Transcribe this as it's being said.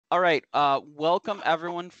All right. Welcome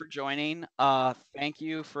everyone for joining. Thank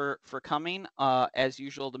you for coming. As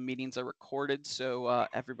usual, the meetings are recorded, so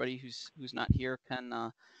everybody who's not here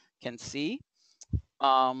can see.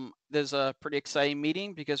 There's a pretty exciting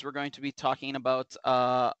meeting because we're going to be talking about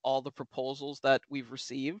all the proposals that we've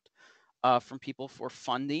received from people for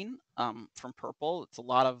funding from prpl. It's a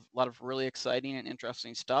lot of really exciting and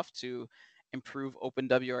interesting stuff to improve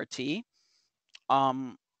OpenWRT.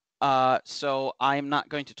 So I'm not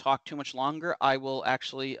going to talk too much longer. I will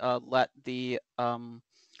actually let the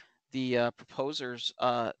proposers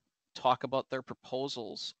talk about their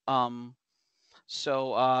proposals.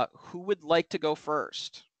 So who would like to go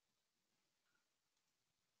first?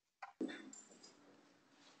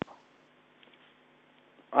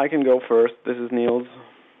 I can go first. This is Niels.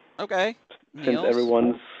 Okay, Since Niels.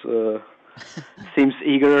 everyone's seems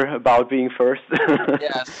eager about being first.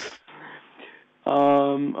 Yes.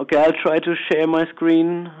 Okay, I'll try to share my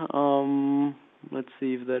screen. Let's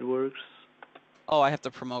see if that works. Oh, I have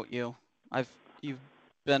to promote you. You've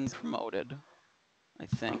been promoted, I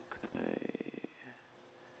think. Okay.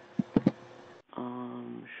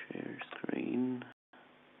 Share screen.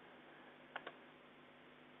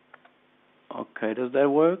 Okay, does that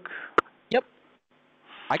work? Yep.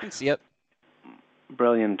 I can see it.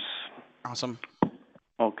 Brilliant. Awesome.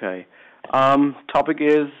 Okay. Topic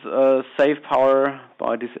is save power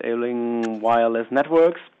by disabling wireless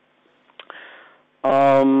networks.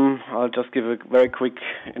 I'll just give a very quick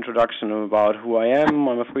introduction about who I am.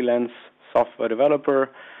 I'm a freelance software developer.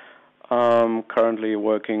 Currently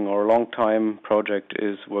working, or a long-time project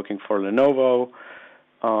is working for Lenovo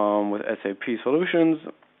with SAP Solutions.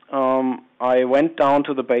 I went down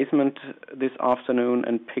to the basement this afternoon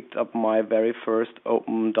and picked up my very first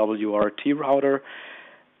OpenWRT router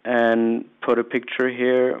and put a picture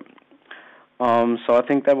here. So I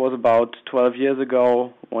think that was about 12 years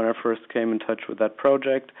ago when I first came in touch with that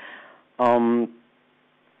project.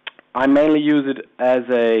 I mainly use it as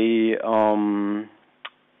a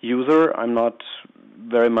user. I'm not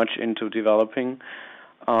very much into developing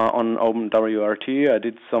on OpenWRT. I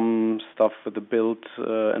did some stuff with the build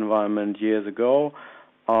environment years ago,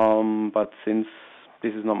 but since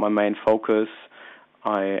this is not my main focus,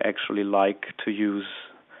 I actually like to use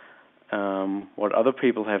what other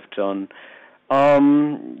people have done.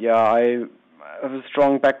 I have a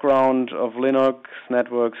strong background of Linux,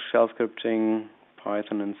 networks, shell scripting,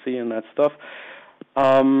 Python and C and that stuff.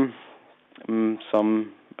 Some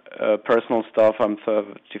personal stuff. I'm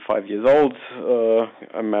 35 years old.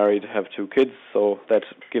 I'm married, have 2 kids, so that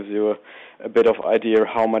gives you a bit of idea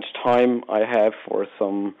how much time I have for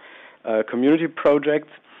some community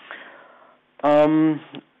projects.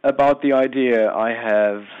 About the idea I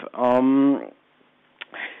have,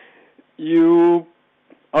 you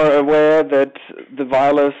are aware that the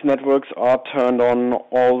wireless networks are turned on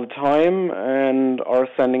all the time and are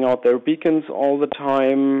sending out their beacons all the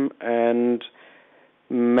time, and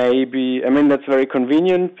maybe, that's very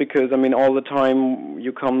convenient because, all the time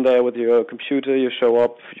you come there with your computer, you show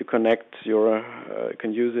up, you connect, you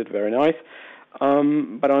can use it, very nice.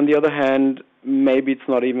 But on the other hand, maybe it's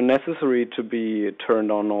not even necessary to be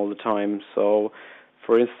turned on all the time. So,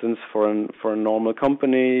 for instance, for a normal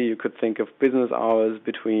company, you could think of business hours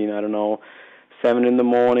between, 7 in the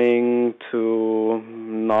morning to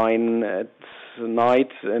 9 at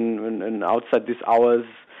night, and outside these hours,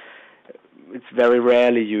 it's very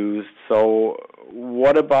rarely used. So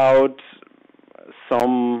what about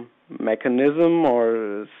some mechanism,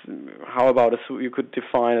 or how about you could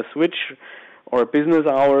define a switch or business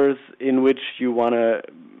hours in which you want to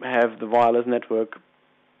have the wireless network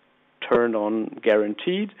turned on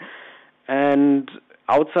guaranteed, and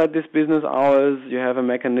outside this business hours you have a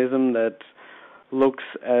mechanism that looks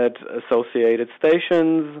at associated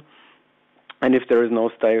stations, and if there is no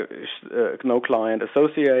client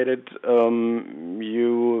associated,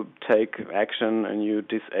 you take action and you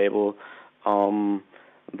disable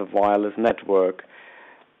the wireless network.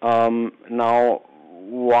 Now,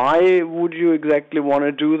 why would you exactly want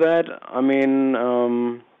to do that?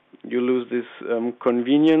 You lose this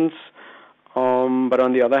convenience, but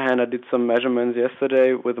on the other hand, I did some measurements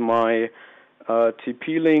yesterday with my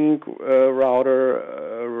TP-Link router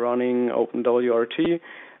running OpenWRT,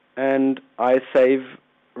 and I save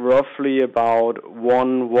roughly about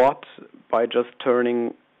 1 watt by just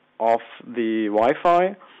turning off the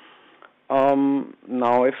Wi-Fi.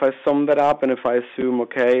 Now, if I sum that up and if I assume,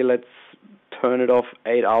 okay, let's turn it off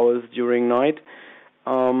 8 hours during night,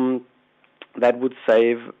 that would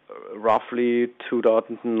save roughly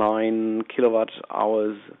 2.9 kilowatt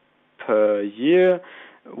hours per year,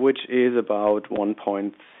 which is about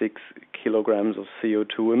 1.6 kilograms of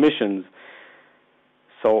CO2 emissions.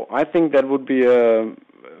 So I think that would be a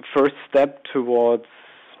first step towards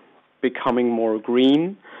becoming more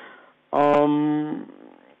green.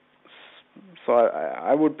 So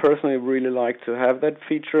I would personally really like to have that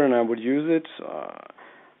feature, and I would use it.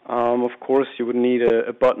 Of course, you would need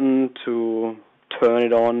a button to turn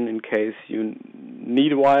it on in case you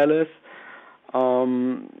need wireless.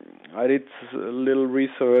 I did a little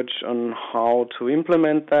research on how to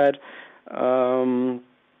implement that.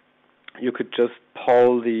 You could just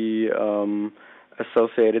poll the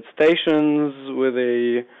associated stations with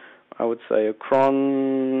I would say a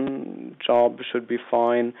cron job should be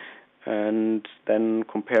fine, and then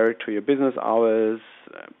compare it to your business hours,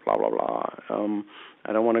 blah, blah, blah.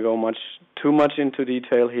 I don't want to go too much into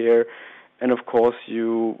detail here. And of course,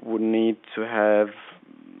 you would need to have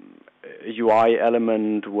a UI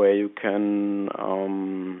element where you can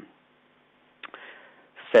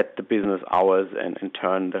set the business hours and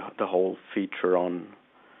turn the whole feature on.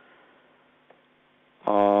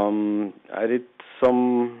 I did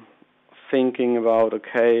some thinking about,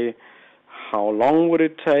 okay, how long would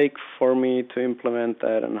it take for me to implement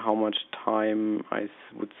that and how much time I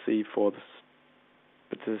would see for the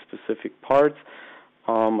specific parts.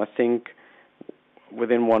 I think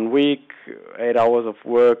within 1 week, 8 hours of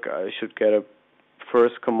work, I should get a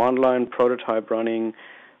first command line prototype running.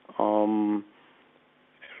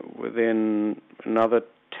 Within another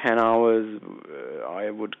 10 hours, I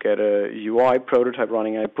would get a UI prototype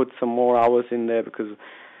running. I put some more hours in there because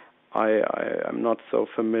I'm not so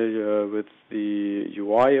familiar with the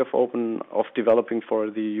UI of developing for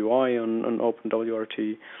the UI on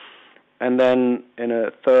prplwrt. And then in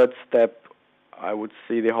a third step, I would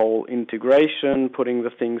see the whole integration, putting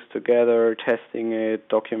the things together, testing it,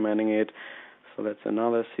 documenting it. So that's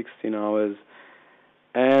another 16 hours.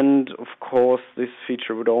 And of course, this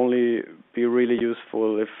feature would only be really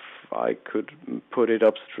useful if I could put it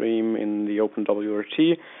upstream in the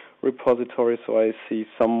prplwrt repository, so I see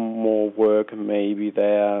some more work maybe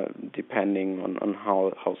there, depending on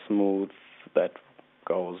how smooth that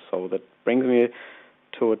goes. So that brings me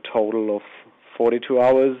to a total of 42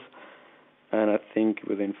 hours, and I think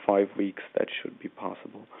within 5 weeks that should be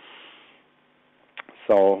possible.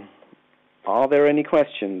 So, are there any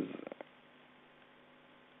questions?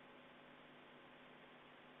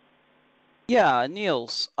 Yeah,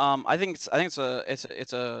 Niels. I think it's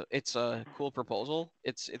a cool proposal.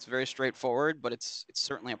 It's very straightforward, but it's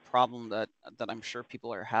certainly a problem that I'm sure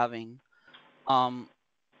people are having. One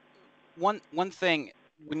thing,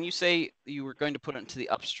 when you say you were going to put it into the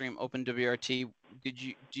upstream OpenWRT,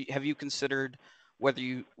 have you considered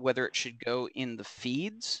whether it should go in the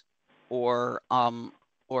feeds or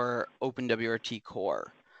OpenWRT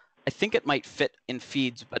core? I think it might fit in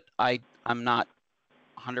feeds, but I'm not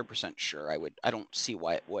 100% sure. I don't see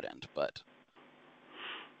why it wouldn't, but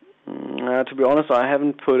to be honest, I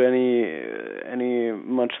haven't put any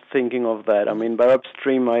much thinking of that. I mean, by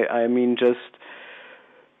upstream, I mean just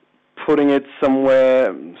putting it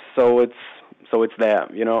somewhere so it's there,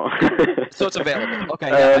 you know. So it's available. Okay,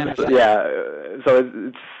 yeah, I understand. Yeah, so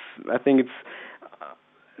it's I think it's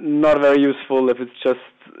not very useful if it's just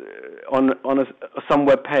on some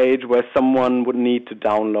web page where someone would need to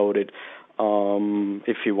download it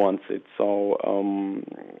if he wants it. So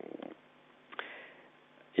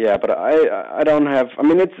yeah, but I don't have. I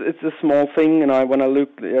mean, it's a small thing, and when I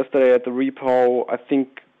looked yesterday at the repo, I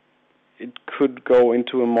think it could go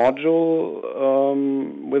into a module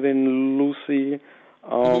within Lucy.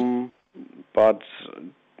 But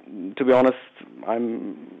to be honest,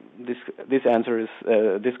 this answer is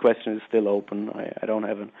this question is still open. I don't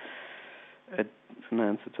have an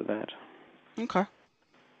answer to that. Okay.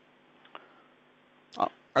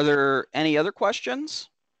 Are there any other questions?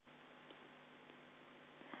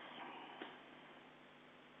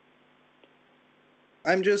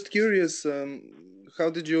 I'm just curious, how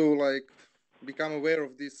did you become aware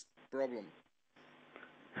of this problem?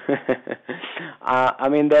 I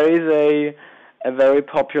mean, there is a very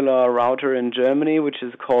popular router in Germany which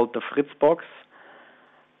is called the Fritzbox,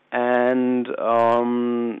 and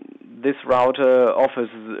this router offers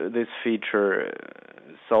this feature.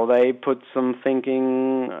 So they put some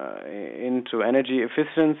thinking into energy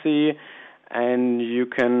efficiency, and you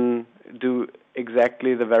can do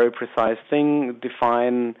exactly the very precise thing,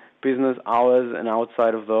 define business hours, and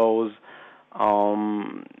outside of those,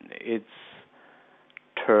 it's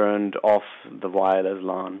turned off the wireless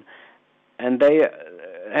LAN. And they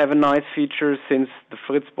have a nice feature since the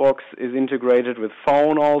Fritzbox is integrated with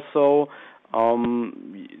phone also.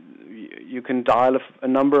 You can dial a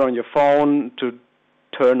number on your phone to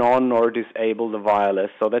turn on or disable the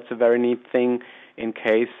wireless. So that's a very neat thing in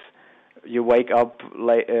case you wake up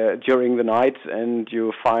during the night and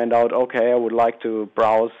you find out, okay, I would like to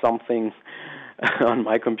browse something on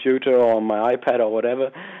my computer or on my iPad or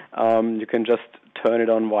whatever. You can just turn it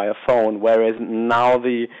on via phone. Whereas now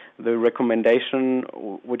the recommendation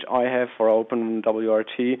which I have for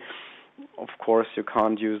OpenWRT, of course you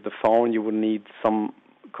can't use the phone. You would need some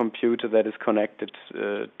computer that is connected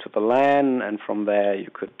to the LAN, and from there you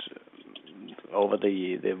could, over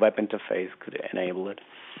the web interface, could enable it.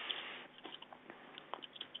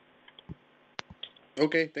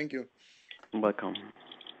 Okay, thank you. Welcome.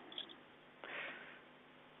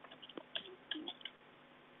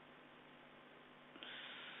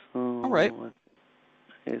 All right.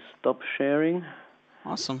 Stop sharing.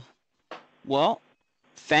 Awesome. Well,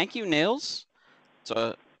 thank you, Niels. It's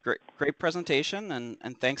a great presentation,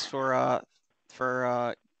 and thanks for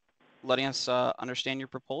letting us understand your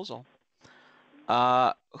proposal.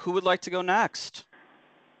 Who would like to go next?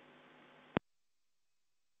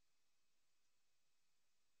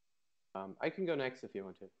 I can go next if you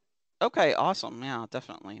want to. Okay, awesome. Yeah,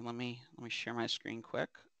 definitely. Let me share my screen quick.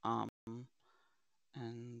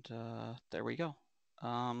 There we go.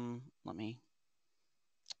 Let me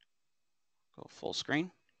go full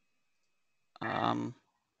screen.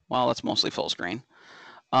 Well, it's mostly full screen.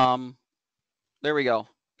 There we go.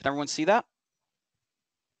 Can everyone see that?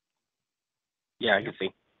 Yeah, I can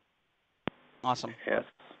see. Awesome. Yes.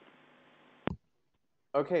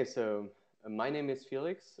 Okay, so my name is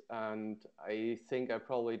Felix, and I think I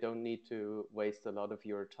probably don't need to waste a lot of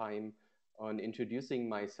your time on introducing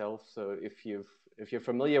myself. So if you're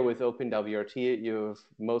familiar with OpenWRT, you've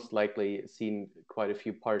most likely seen quite a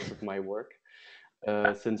few parts of my work,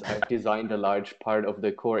 since I've designed a large part of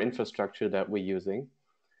the core infrastructure that we're using.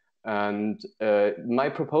 And my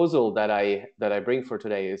proposal that I bring for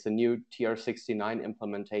today is a new TR69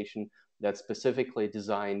 implementation that's specifically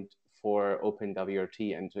designed for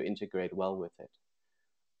OpenWRT and to integrate well with it.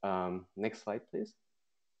 Next slide, please.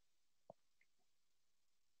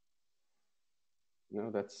 No,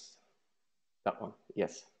 that's that one.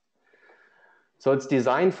 Yes. So it's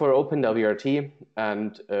designed for OpenWRT,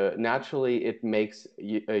 and naturally it makes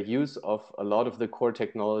use of a lot of the core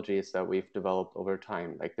technologies that we've developed over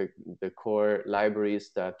time, like the core libraries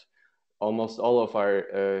that almost all of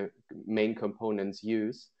our main components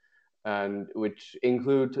use, and which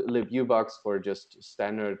include libubox for just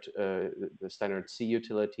standard the standard C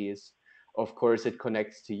utilities. Of course, it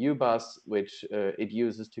connects to ubus, which it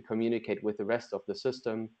uses to communicate with the rest of the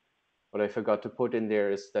system. What I forgot to put in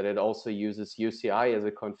there is that it also uses UCI as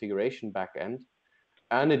a configuration backend,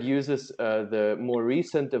 and it uses the more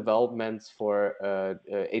recent developments for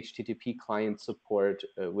HTTP client support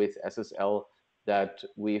with SSL that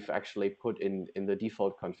we've actually put in the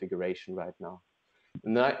default configuration right now.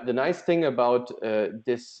 The nice thing about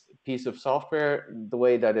this piece of software, the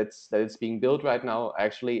way that it's being built right now, I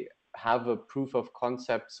actually have a proof of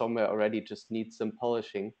concept somewhere already, just needs some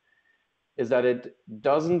polishing, is that it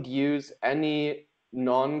doesn't use any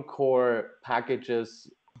non-core packages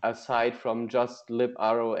aside from just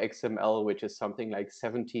libaro XML, which is something like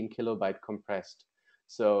 17 kilobyte compressed.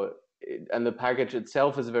 So, and the package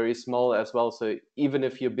itself is very small as well. So even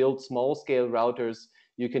if you build small scale routers,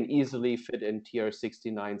 you can easily fit in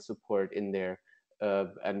TR69 support in there.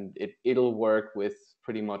 And it'll work with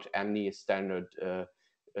pretty much any standard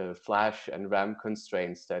flash and RAM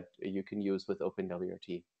constraints that you can use with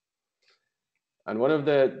OpenWRT. And one of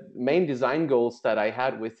the main design goals that I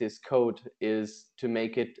had with this code is to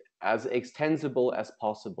make it as extensible as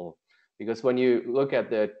possible. Because when you look at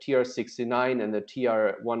the TR69 and the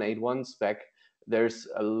TR181 spec, there's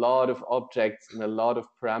a lot of objects and a lot of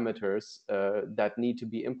parameters that need to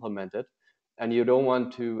be implemented. And you don't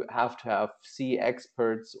want to have C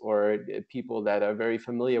experts or people that are very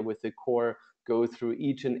familiar with the core go through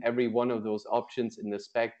each and every one of those options in the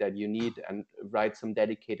spec that you need and write some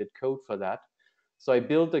dedicated code for that. So I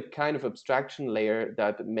built a kind of abstraction layer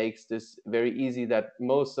that makes this very easy, that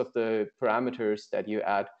most of the parameters that you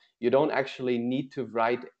add, you don't actually need to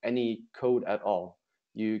write any code at all.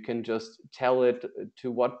 You can just tell it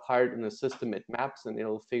to what part in the system it maps, and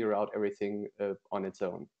it'll figure out everything on its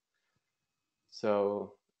own.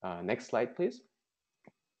 So next slide, please.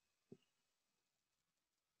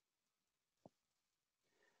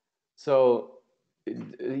 So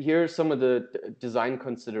here are some of the design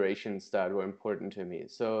considerations that were important to me.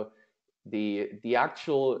 So the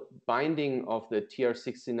actual binding of the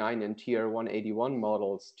TR69 and TR181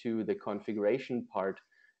 models to the configuration part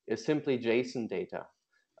is simply JSON data.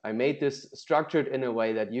 I made this structured in a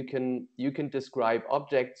way that you can describe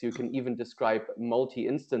objects, you can even describe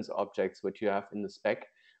multi-instance objects, which you have in the spec,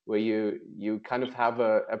 where you kind of have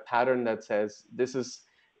a pattern that says this is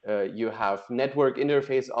you have network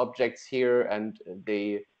interface objects here, and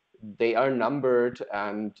they are numbered,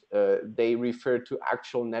 and they refer to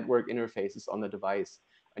actual network interfaces on the device.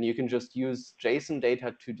 And you can just use JSON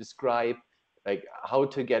data to describe like how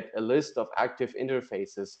to get a list of active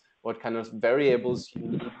interfaces, what kind of variables you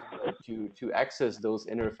need to access those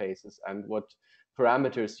interfaces, and what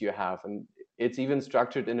parameters you have. And it's even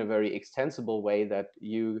structured in a very extensible way that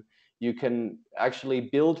you can actually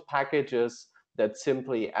build packages that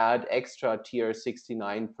simply add extra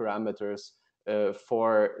TR69 parameters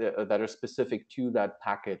that are specific to that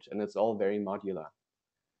package, and it's all very modular.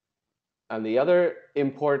 And the other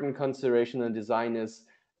important consideration in design is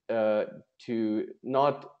to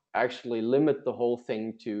not actually limit the whole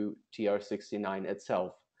thing to TR69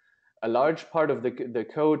 itself. A large part of the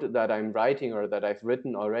code that I'm writing or that I've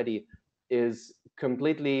written already is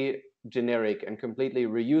completely generic and completely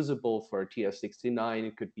reusable for TR69.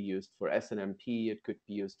 It could be used for SNMP, it could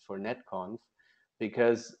be used for netconf,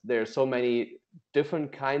 because there are so many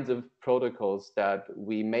different kinds of protocols that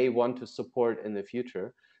we may want to support in the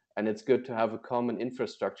future. And it's good to have a common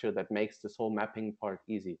infrastructure that makes this whole mapping part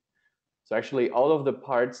easy. So actually all of the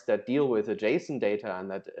parts that deal with the JSON data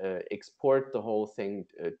and that export the whole thing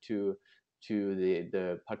to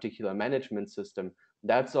the particular management system,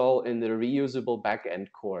 that's all in the reusable backend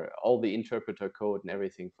core, all the interpreter code and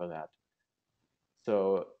everything for that.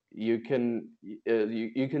 So you can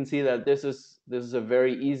see that this is a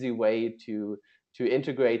very easy way to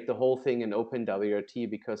integrate the whole thing in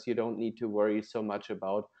OpenWRT, because you don't need to worry so much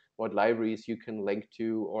about what libraries you can link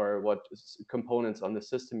to or what components on the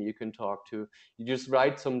system you can talk to. You just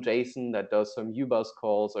write some JSON that does some UBus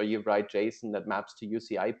calls, or you write JSON that maps to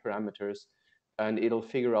UCI parameters, and it'll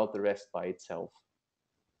figure out the rest by itself.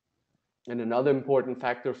 And another important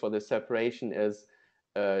factor for the separation is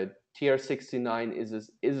TR69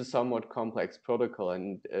 is a somewhat complex protocol,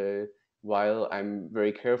 and while I'm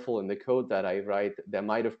very careful in the code that I write, there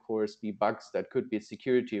might of course be bugs that could be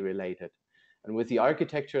security related. And with the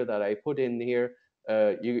architecture that I put in here,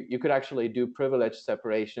 you could actually do privilege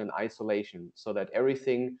separation and isolation, so that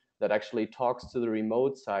everything that actually talks to the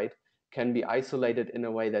remote side can be isolated in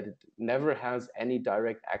a way that it never has any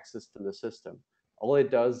direct access to the system. All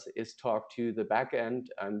it does is talk to the backend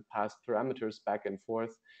and pass parameters back and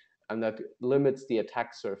forth, and that limits the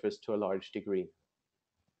attack surface to a large degree.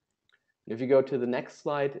 If you go to the next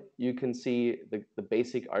slide, you can see the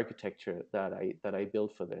basic architecture that I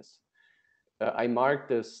built for this. I marked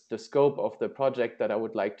the scope of the project that I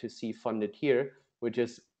would like to see funded here, which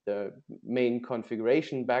is the main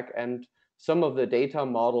configuration backend, some of the data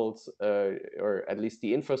models, or at least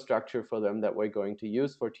the infrastructure for them that we're going to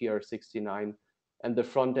use for TR69, and the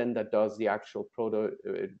front end that does the actual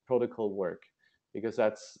protocol work, because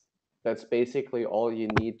that's basically all you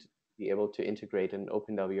need to be able to integrate an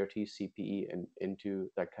OpenWRT CPE into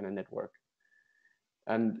that kind of network.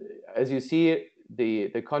 And as you see,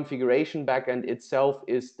 the configuration backend itself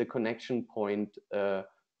is the connection point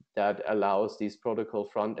that allows these protocol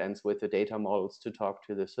front ends with the data models to talk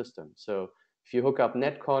to the system. So if you hook up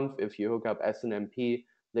netconf, if you hook up SNMP,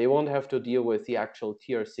 they won't have to deal with the actual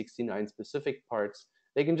TR69 specific parts.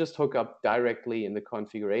 They can just hook up directly in the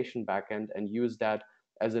configuration backend and use that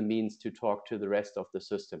as a means to talk to the rest of the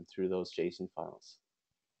system through those JSON files.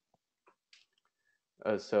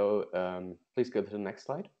 Please go to the next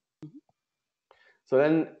slide. So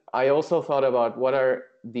then I also thought about what are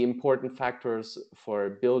the important factors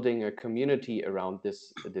for building a community around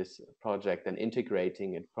this project and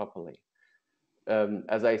integrating it properly.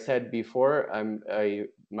 As I said before,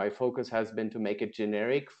 my focus has been to make it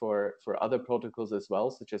generic for other protocols as well,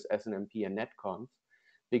 such as SNMP and netconf,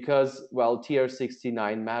 because while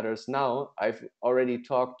TR69 matters now, I've already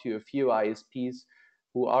talked to a few ISPs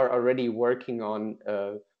who are already working on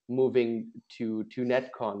moving to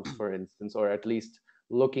netconf, for instance, or at least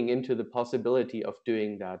looking into the possibility of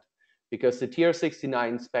doing that. Because the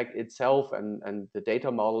TR69 spec itself and the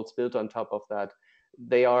data models built on top of that,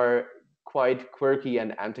 they are quite quirky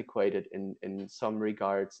and antiquated in some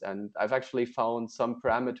regards. And I've actually found some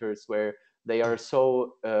parameters where they are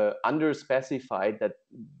so underspecified that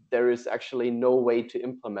there is actually no way to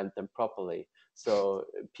implement them properly. So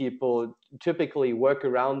people typically work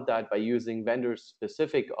around that by using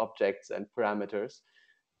vendor-specific objects and parameters.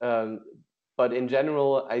 But in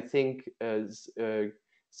general, I think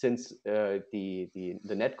since the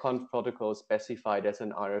netconf protocol is specified as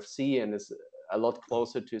an RFC and is a lot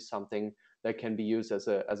closer to something that can be used as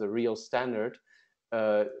a real standard,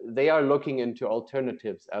 they are looking into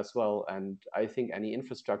alternatives as well. And I think any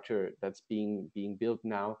infrastructure that's being built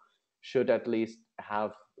now should at least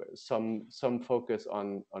have some focus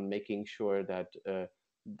on making sure that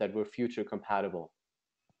that we're future compatible.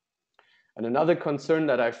 And another concern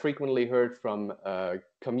that I frequently heard from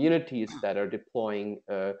communities that are deploying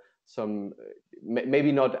some,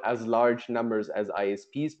 maybe not as large numbers as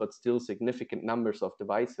ISPs, but still significant numbers of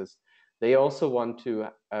devices, they also want to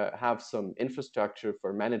have some infrastructure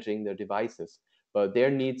for managing their devices, but their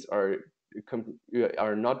needs are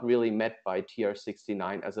not really met by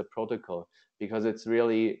TR69 as a protocol, because it's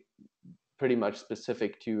really pretty much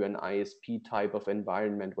specific to an ISP type of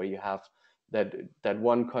environment where you have that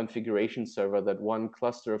one configuration server, that one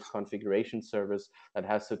cluster of configuration servers that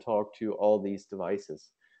has to talk to all these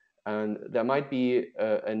devices. And there might be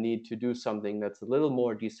a need to do something that's a little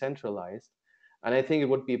more decentralized. And I think it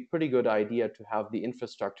would be a pretty good idea to have the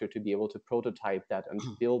infrastructure to be able to prototype that and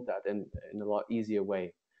to build that in a lot easier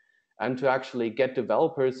way. And to actually get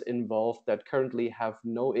developers involved that currently have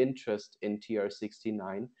no interest in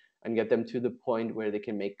TR69 and get them to the point where they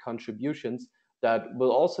can make contributions that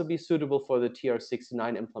will also be suitable for the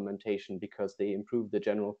TR69 implementation, because they improve the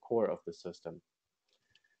general core of the system.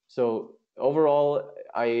 So overall,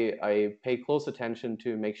 I pay close attention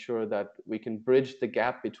to make sure that we can bridge the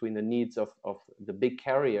gap between the needs of the big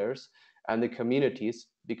carriers and the communities,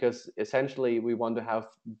 because essentially we want to have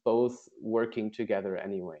both working together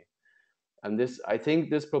anyway. And this, I think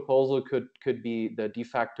this proposal could be the de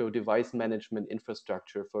facto device management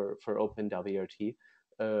infrastructure for OpenWRT,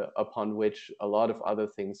 upon which a lot of other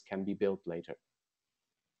things can be built later.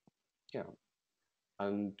 Yeah,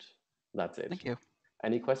 and that's it. Thank you.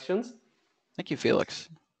 Any questions? Thank you, Felix.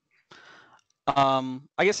 I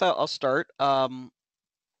guess I'll start. One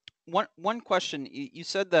question. You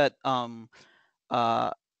said that I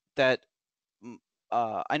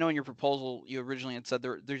know in your proposal you originally had said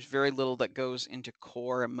there's very little that goes into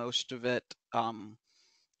core, and most of it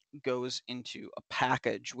goes into a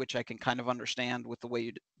package, which I can kind of understand with the way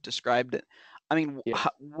you described it. I mean, Yeah.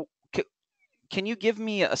 can you give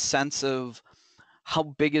me a sense of how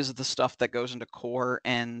big is the stuff that goes into core,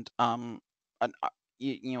 and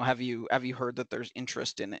you know, have you heard that there's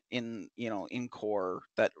interest in core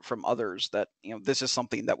that from others that this is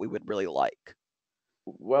something that we would really like?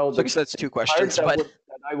 Well, So I guess that's two questions, that but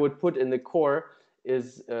I would put in the core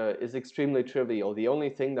is extremely trivial. The only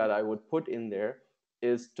thing that I would put in there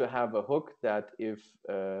is to have a hook that if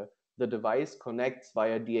the device connects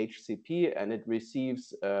via DHCP and it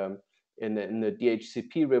receives in the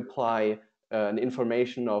DHCP reply an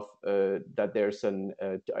information of that there's a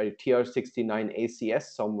TR69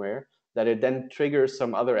 ACS somewhere, that it then triggers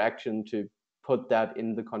some other action to put that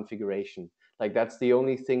in the configuration. Like, that's the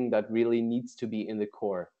only thing that really needs to be in the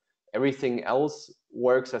core. Everything else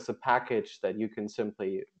works as a package that you can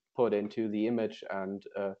simply put into the image, and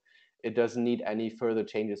it doesn't need any further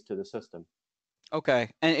changes to the system. Okay,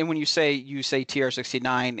 and when you say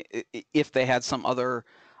TR69, if they had some other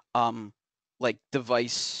like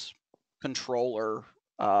device controller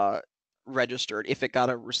registered, if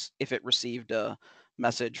it received a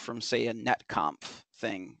message from, say, a netconf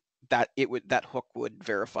thing, that hook would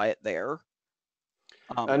verify it there.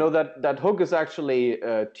 I know that hook is actually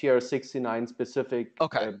TR69 specific,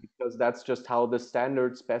 okay, because that's just how the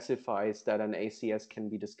standard specifies that an ACS can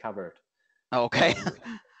be discovered. Okay.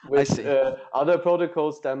 With I see. Other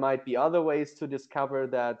protocols, there might be other ways to discover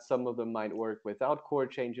that. Some of them might work without core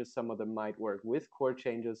changes, some of them might work with core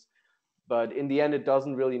changes. But in the end, it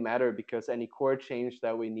doesn't really matter, because any core change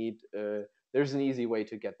that we need, there's an easy way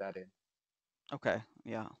to get that in. Okay,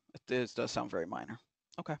 yeah, it does sound very minor.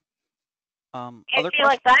 Okay. Hey, Other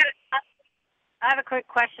Felix, questions? I have a quick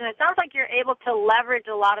question. It sounds like you're able to leverage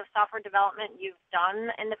a lot of software development you've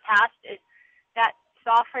done in the past. Is that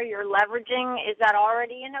software you're leveraging, is that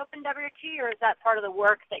already in OpenWRT, or is that part of the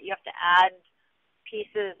work that you have to add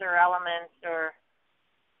pieces or elements or?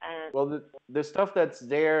 Well, the stuff that's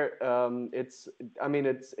there, it's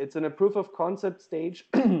in a proof of concept stage,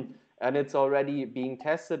 and it's already being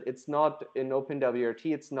tested. It's not in OpenWRT.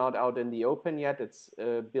 It's not out in the open yet. It's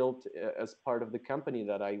built as part of the company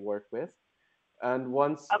that I work with. And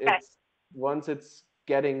once it's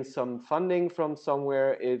getting some funding from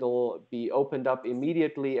somewhere, it'll be opened up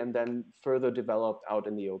immediately and then further developed out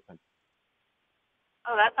in the open.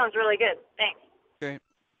 Oh, that sounds really good. Thanks. Great.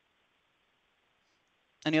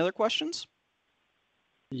 Any other questions?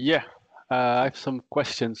 Yeah, I have some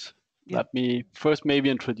questions. Yeah. Let me first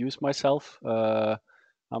maybe introduce myself.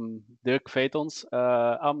 I'm Dirk Veitons.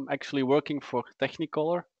 I'm actually working for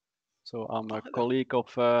Technicolor. So I'm a colleague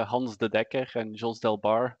of Hans de Decker and Jos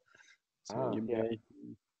Delbar. So you yeah.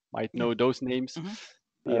 might know those names.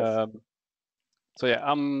 Yes. So yeah,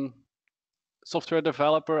 I'm software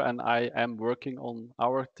developer and I am working on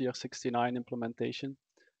our TR69 implementation.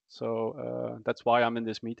 So that's why I'm in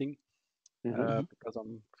this meeting, because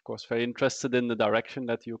I'm of course very interested in the direction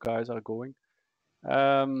that you guys are going.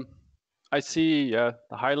 I see the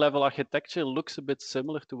high level architecture looks a bit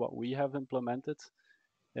similar to what we have implemented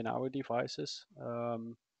in our devices.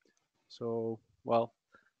 So, well,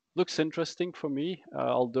 looks interesting for me,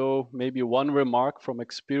 although maybe one remark from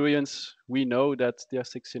experience, we know that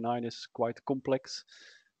TR69 is quite complex,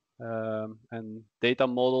 and data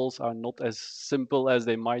models are not as simple as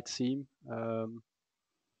they might seem.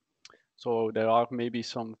 So there are maybe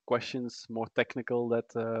some questions more technical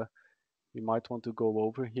that we might want to go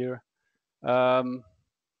over here.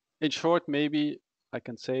 In short, maybe I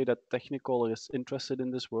can say that Technical is interested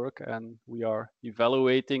in this work and we are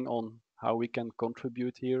evaluating on how we can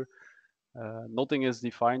contribute here. Nothing is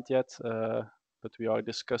defined yet, but we are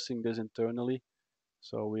discussing this internally.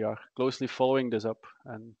 So we are closely following this up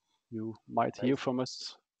and you might hear from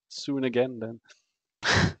us soon again then.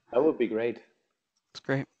 That would be great. That's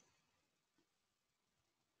great.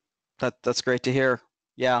 That's great to hear.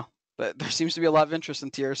 Yeah, but there seems to be a lot of interest in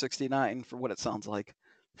TR69 for what it sounds like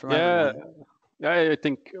from everyone. Yeah, I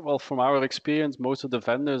think, well, from our experience, most of the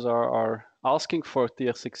vendors are asking for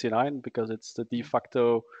TR69 because it's the de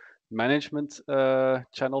facto management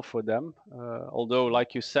channel for them. Although,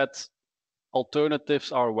 like you said,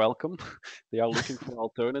 alternatives are welcome. They are looking for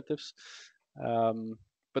alternatives.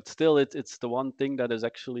 But still, it's the one thing that is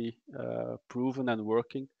actually proven and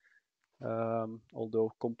working,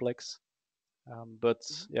 although complex. But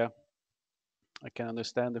yeah, I can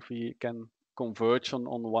understand if we can converge on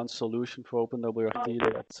one solution for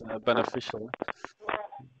OpenWRT, that's beneficial.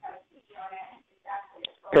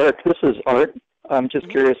 Eric, this is Art. I'm just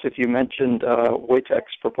curious if you mentioned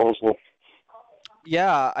Wojtek's proposal.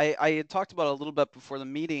 Yeah, I had talked about it a little bit before the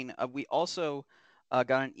meeting. We also got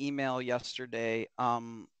an email yesterday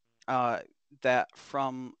that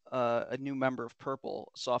from a new member of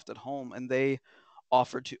Purple, Soft at Home, and they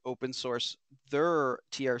offered to open source their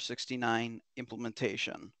TR69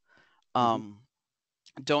 implementation.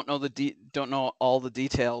 Don't know all the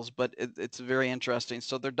details, but it's very interesting.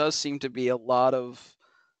 So there does seem to be a lot of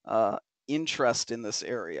interest in this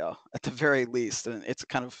area at the very least, and it's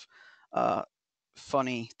kind of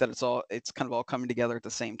funny that it's kind of all coming together at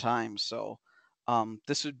the same time. So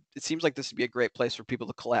it seems like this would be a great place for people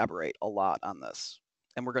to collaborate a lot on this.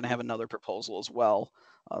 And we're going to have another proposal as well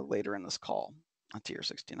later in this call on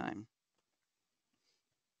TR69.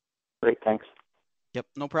 Great, thanks. Yep,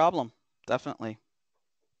 no problem. Definitely.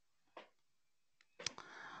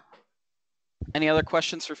 Any other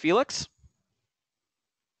questions for Felix?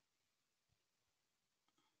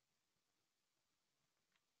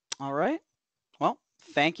 All right. Well,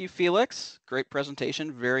 thank you, Felix. Great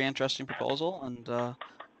presentation, very interesting proposal, and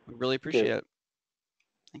we really appreciate it.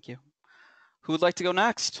 Thank you. Who would like to go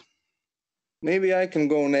next? Maybe I can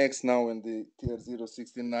go next now when the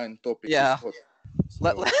TR069 topic is hot. So...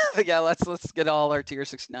 let's get all our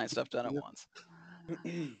TR69 stuff done at once.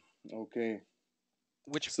 Okay.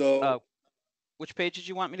 Which page did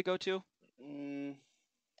you want me to go to?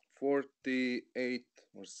 48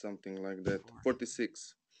 or something like that.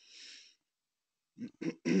 46.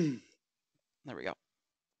 There we go.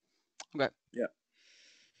 Okay. Yeah.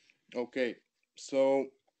 Okay. So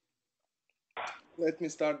let me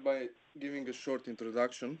start by giving a short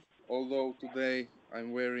introduction. Although today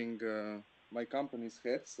I'm wearing my company's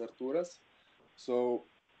hats, Arturas, so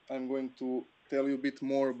I'm going to tell you a bit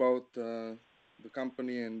more about the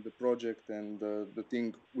company and the project and the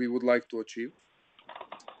thing we would like to achieve.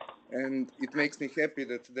 And it makes me happy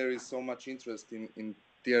that there is so much interest in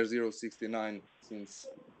TR069 since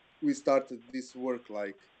we started this work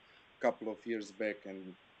like a couple of years back,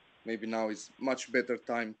 and maybe now is much better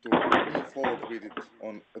time to move forward with it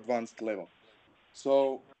on advanced level.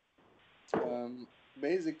 So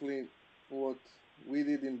basically what we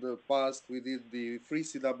did in the past, we did the free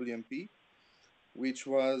CWMP, which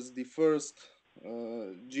was the first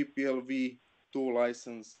GPLv2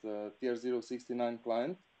 licensed TR069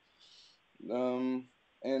 client.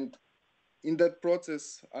 And in that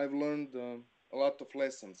process, I've learned a lot of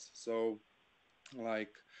lessons. So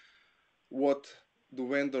like what do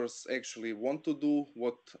vendors actually want to do?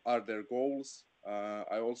 What are their goals?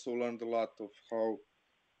 I also learned a lot of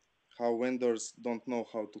how vendors don't know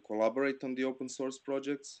how to collaborate on the open source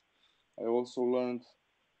projects. I also learned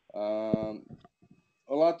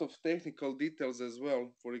a lot of technical details as well.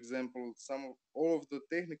 For example, all of the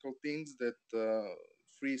technical things that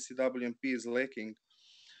free CWMP is lacking.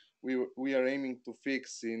 we are aiming to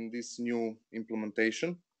fix in this new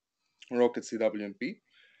implementation, Rocket CWMP.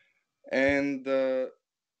 And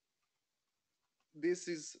this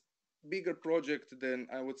is bigger project than,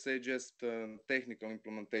 I would say, just technical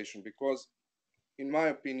implementation, because in my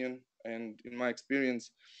opinion and in my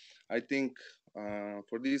experience, I think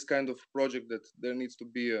for this kind of project that there needs to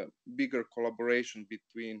be a bigger collaboration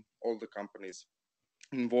between all the companies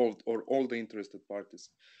involved or all the interested parties.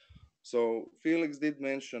 So Felix did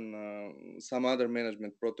mention some other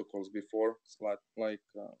management protocols before, like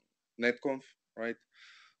netconf, right?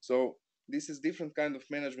 So this is different kind of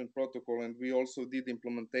management protocol, and we also did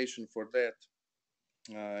implementation for that.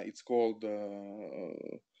 It's called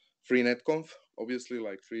free netconf. Obviously,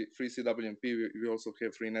 like free CWMP, we also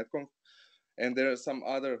have free netconf, and there are some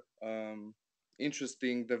other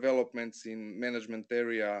interesting developments in management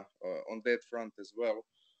area on that front as well.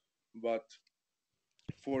 But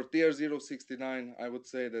for TR069, I would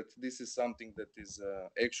say that this is something that is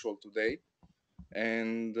actual today,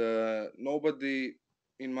 and nobody,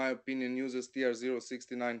 in my opinion, uses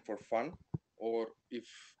TR069 for fun, or if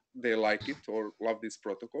they like it or love this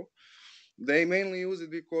protocol. They mainly use it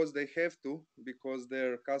because they have to, because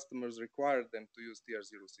their customers require them to use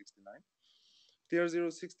TR069.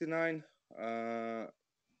 TR069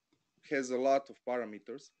 has a lot of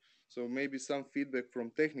parameters, so maybe some feedback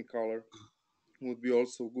from Technicolor would be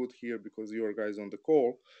also good here, because you are guys on the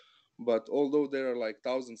call. But although there are like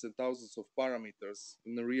thousands and thousands of parameters,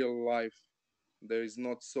 in the real life, there is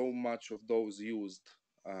not so much of those used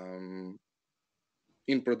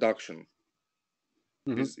in production.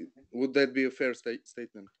 Would that be a fair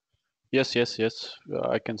statement? Yes.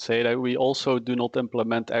 I can say that we also do not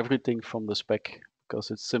implement everything from the spec, because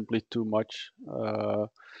it's simply too much.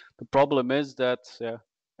 The problem is that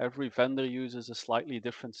every vendor uses a slightly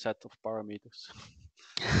different set of parameters.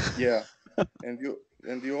 Yeah, and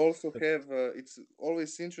you also have it's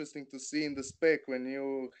always interesting to see in the spec when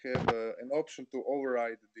you have an option to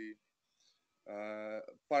override the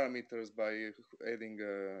parameters by adding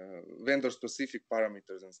vendor specific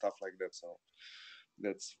parameters and stuff like that. So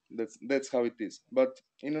that's how it is. But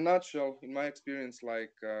in a nutshell, in my experience,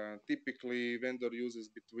 like typically vendor uses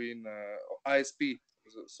between ISP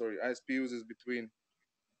uses between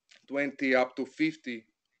 20 up to 50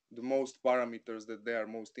 the most parameters that they are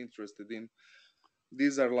most interested in.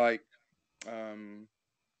 These are like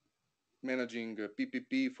managing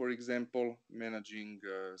PPP, for example, managing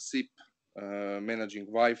SIP, managing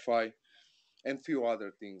Wi-Fi, and few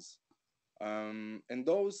other things. And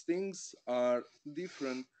those things are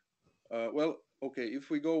different. Well, okay, if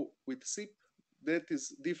we go with SIP, that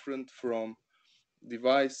is different from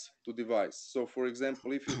device to device. So, for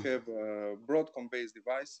example, if you have a Broadcom-based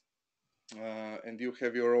device and you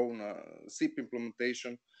have your own SIP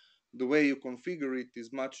implementation, the way you configure it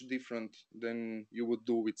is much different than you would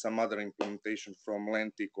do with some other implementation from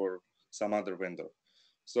Lentic or some other vendor.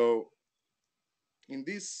 So in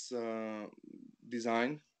this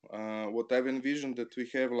design, what I've envisioned that we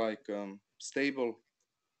have like stable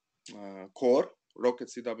core, Rocket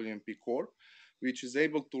CWMP core, which is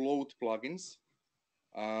able to load plugins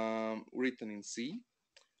written in C.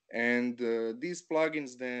 And these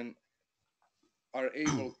plugins then are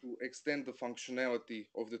able to extend the functionality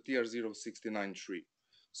of the TR069 tree.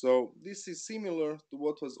 So this is similar to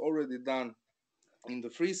what was already done in the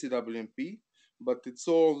free CWMP, but it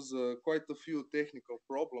solves quite a few technical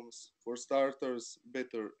problems. For starters,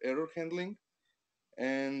 better error handling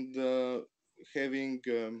and having,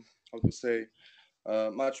 how to say,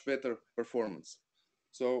 much better performance.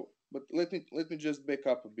 So, but let me just back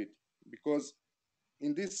up a bit, because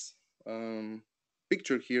in this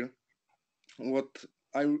picture here, what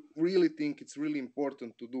I really think it's really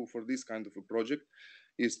important to do for this kind of a project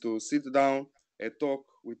is to sit down and talk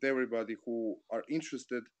with everybody who are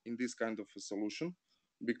interested in this kind of a solution,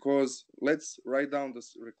 because let's write down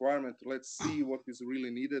this requirement, let's see what is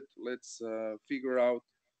really needed, let's figure out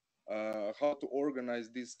how to organize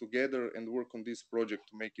this together and work on this project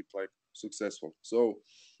to make it like successful. So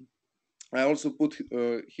I also put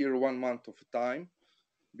here 1 month of time,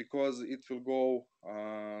 because it will go,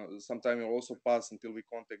 sometime will also pass until we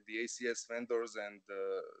contact the ACS vendors and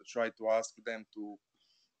try to ask them to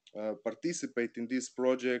participate in this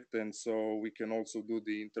project. And so we can also do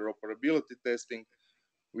the interoperability testing,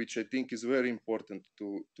 which I think is very important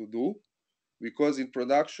to do. Because in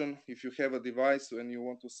production, if you have a device and you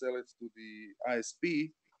want to sell it to the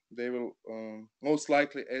ISP, they will most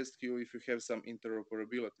likely ask you if you have some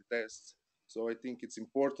interoperability tests. So I think it's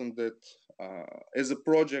important that as a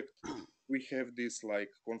project, we have this like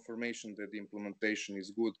confirmation that the implementation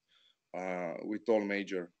is good with all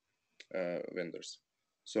major vendors.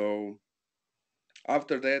 So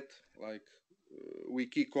after that, like we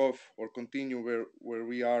kick off or continue where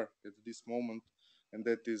we are at this moment, and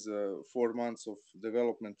that is 4 months of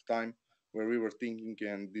development time where we were thinking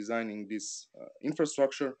and designing this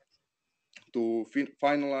infrastructure to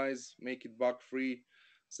finalize, make it bug free,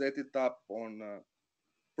 set it up on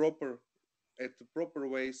proper at the proper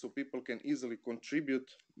way so people can easily contribute,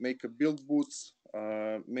 make a build booths,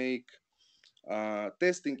 make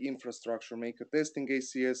testing infrastructure, make a testing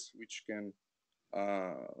ACS which can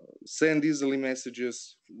send easily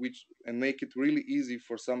messages, and make it really easy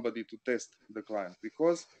for somebody to test the client,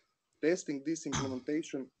 because testing this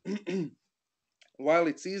implementation while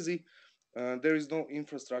it's easy, there is no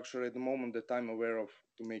infrastructure at the moment that I'm aware of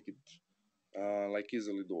to make it like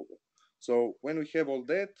easily doable. So when we have all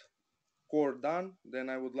that core done, then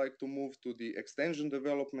I would like to move to the extension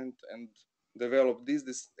development and develop these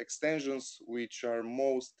extensions which are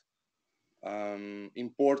most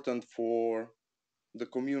important for the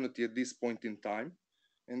community at this point in time.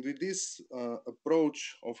 And with this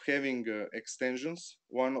approach of having extensions,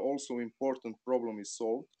 one also important problem is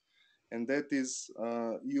solved, and that is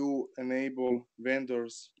you enable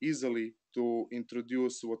vendors easily to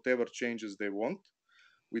introduce whatever changes they want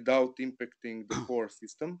without impacting the core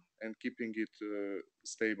system and keeping it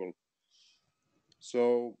stable.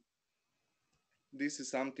 So this is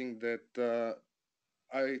something that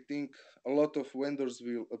I think a lot of vendors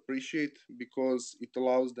will appreciate, because it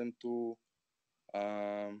allows them to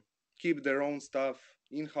keep their own stuff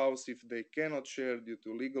in-house if they cannot share due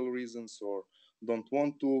to legal reasons, or don't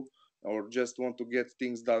want to, or just want to get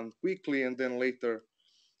things done quickly, and then later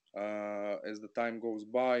as the time goes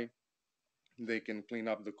by they can clean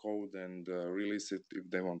up the code and release it if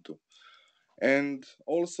they want to. And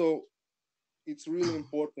also it's really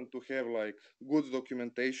important to have like good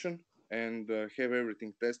documentation and have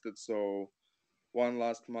everything tested. So one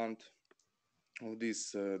last month of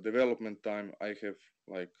this development time I have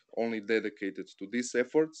like only dedicated to these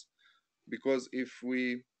efforts, because if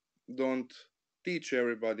we don't teach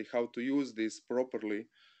everybody how to use this properly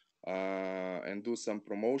and do some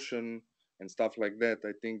promotion and stuff like that,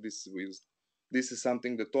 I think this is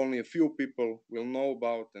something that only a few people will know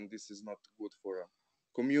about, and this is not good for a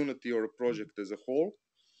community or a project as a whole.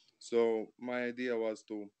 So my idea was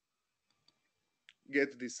to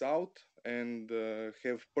get this out and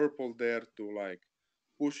have prpl there to like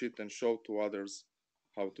push it and show to others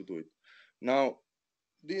how to do it. Now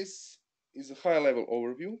this is a high level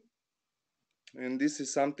overview, and this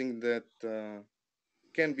is something that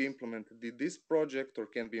can be implemented in this project or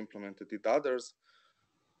can be implemented in others.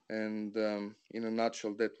 And in a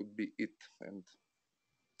nutshell, that would be it. And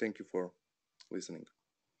thank you for listening.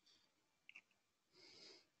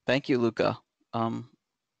 Thank you, Luca.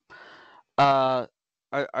 Are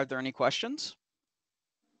there any questions?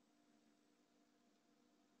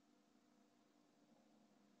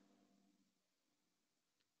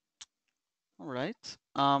 All right.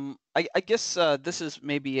 I guess this is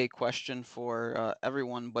maybe a question for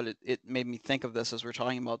everyone, but it made me think of this as we're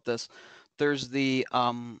talking about this. There's the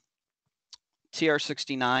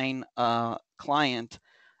TR69 client.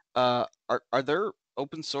 Are there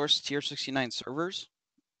open source TR69 servers,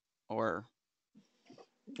 or?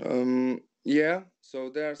 Yeah, so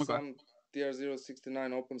there are Okay. some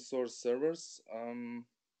TR069 open source servers.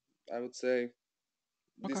 I would say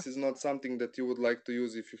this is not something that you would like to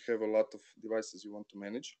use if you have a lot of devices you want to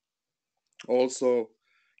manage. Also,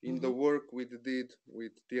 in the work we did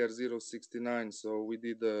with TR069, so we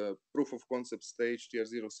did a proof of concept stage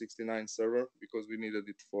TR069 server because we needed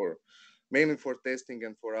it for mainly for testing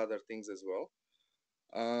and for other things as well.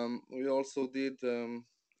 We also did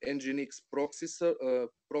Nginx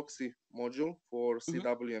proxy module for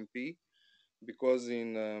CWMP, because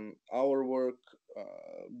in our work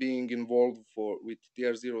being involved with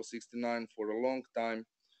TR069 for a long time,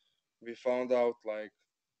 we found out like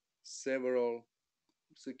several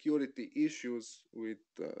security issues with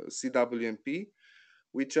CWMP,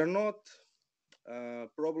 which are not a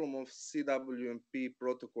problem of CWMP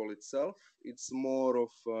protocol itself. It's more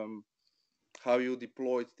of how you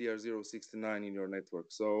deployed TR069 in your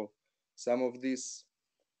network. So some of this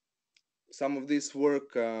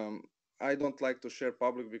work I don't like to share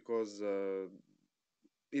public, because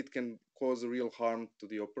it can cause real harm to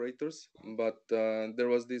the operators. But there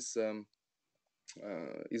was this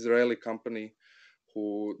Israeli company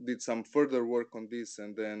who did some further work on this,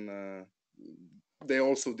 and then they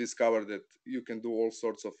also discovered that you can do all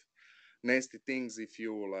sorts of nasty things if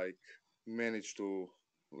you like manage to,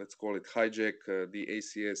 let's call it, hijack the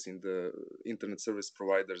ACS in the internet service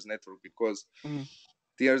provider's network, because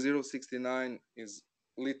TR069 is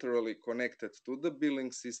literally connected to the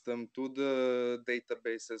billing system, to the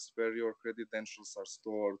databases where your credentials are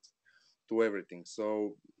stored, to everything.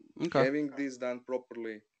 So having this done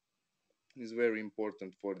properly is very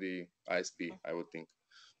important for the ISP, I would think.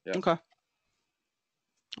 Yeah. Okay.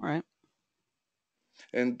 All right.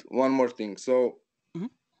 And one more thing. So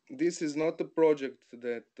this is not a project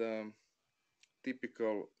that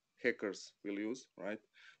typical hackers will use, right?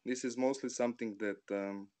 This is mostly something that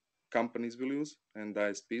companies will use and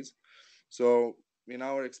ISPs. So in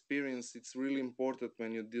our experience, it's really important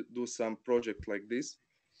when you do some project like this,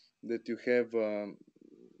 that you have a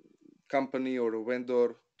company or a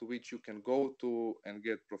vendor to which you can go to and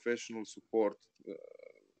get professional support,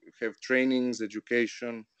 have trainings,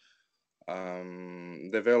 education,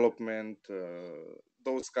 development,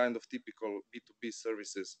 those kind of typical B2B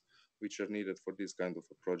services which are needed for this kind of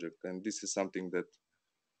a project. And this is something that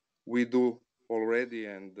we do already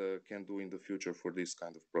and can do in the future for these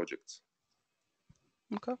kind of projects.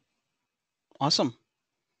 Okay. Awesome.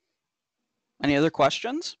 Any other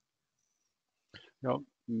questions? No,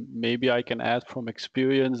 maybe I can add from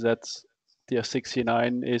experience that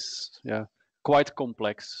TR69 is quite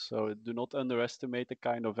complex. So do not underestimate the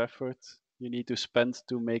kind of effort you need to spend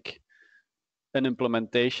to make an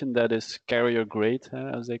implementation that is carrier grade,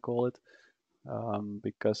 as they call it.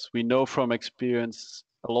 Because we know from experience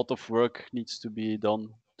a lot of work needs to be done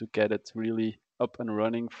to get it really up and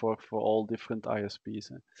running for all different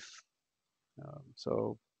ISPs.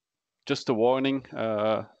 So just a warning,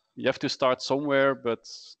 you have to start somewhere, but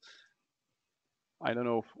I don't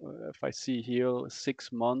know if I see here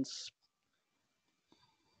 6 months.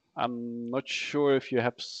 I'm not sure if you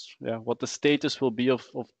have what the status will be of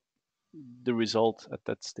the result at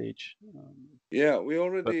that stage. Yeah, we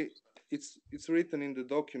already it's written in the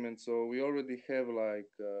document, so we already have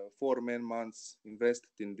like 4 man-months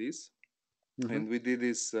invested in this, and we did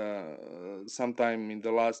this sometime in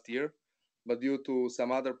the last year, but due to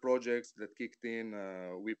some other projects that kicked in,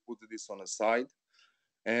 we put this on a side.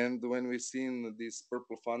 And when we seen this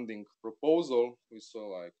purple funding proposal, we saw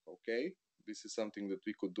like, okay, this is something that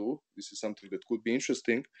we could do. This is something that could be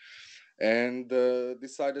interesting, and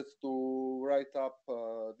decided to write up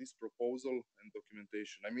this proposal and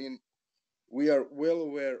documentation. I mean, we are well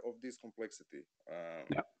aware of this complexity.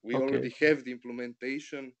 We already have the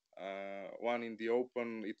implementation, one in the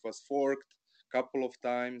open. It was forked a couple of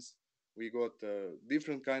times. We got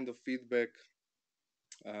different kind of feedback.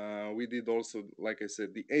 We did also, like I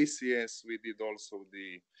said, the ACS. We did also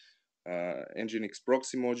the Nginx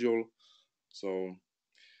proxy module. So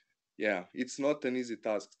yeah, it's not an easy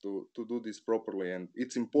task to do this properly, and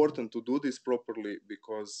it's important to do this properly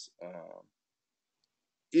because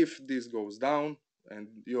if this goes down and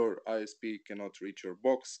your ISP cannot reach your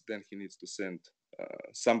box, then he needs to send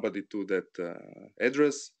somebody to that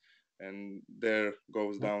address, and there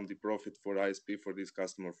goes down the profit for ISP for this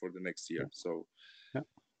customer for the next year. So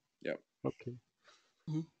yeah. Okay.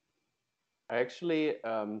 I actually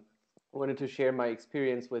wanted to share my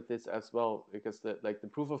experience with this as well, because the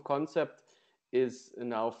proof of concept is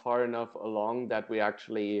now far enough along that we're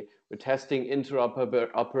testing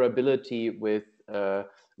interoperability with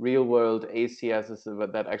real world ACSs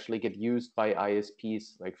that actually get used by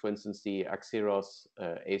ISPs, like for instance the Axeros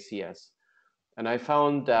ACS. And I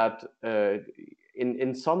found that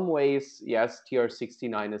in some ways, yes,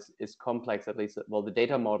 TR69 is complex, at least, well, the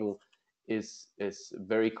data model is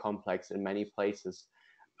very complex in many places.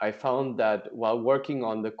 I found that while working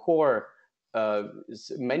on the core,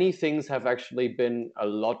 many things have actually been a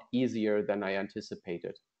lot easier than I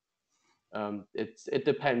anticipated. It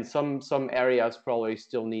depends. Some areas probably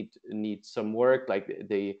still need some work, like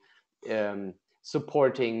the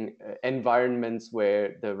supporting environments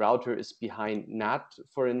where the router is behind NAT,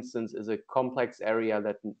 for instance, is a complex area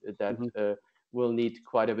that will need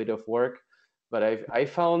quite a bit of work. But I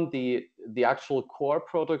found the actual core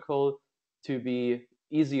protocol to be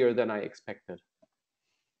easier than I expected.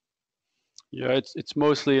 Yeah, it's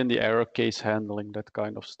mostly in the error case handling, that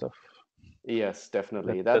kind of stuff. Yes,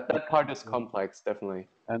 definitely. That part is complex, definitely.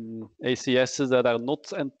 And ACSs that are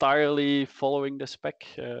not entirely following the spec,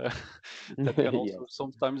 that can also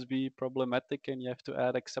sometimes be problematic, and you have to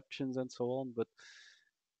add exceptions and so on. But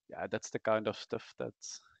yeah, that's the kind of stuff that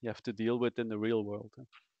you have to deal with in the real world.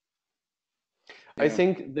 I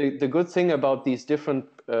think the good thing about these different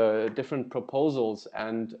proposals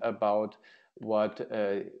and about what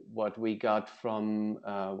we got from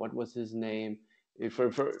what was his name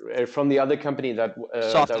from the other company that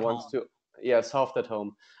wants to Soft at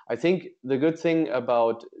Home. I think the good thing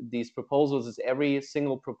about these proposals is every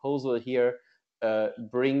single proposal here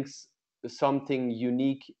brings something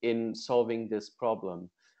unique in solving this problem.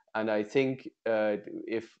 And I think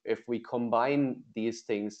if we combine these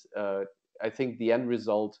things, I think the end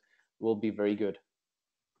result will be very good.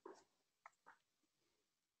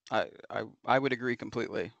 I would agree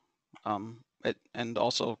completely. And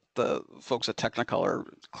also the folks at Technicolor,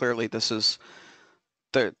 clearly this is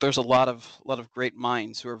there's a lot of great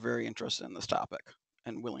minds who are very interested in this topic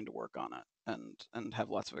and willing to work on it and have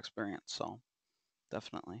lots of experience. So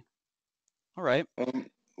definitely. All right.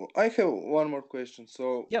 I have one more question.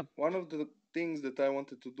 So yeah, one of the things that I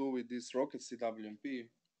wanted to do with this Rocket CWMP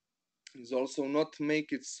is also not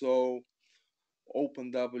make it so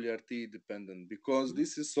OpenWRT dependent, because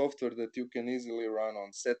this is software that you can easily run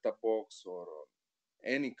on set-top box or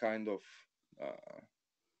any kind of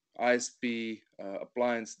ISP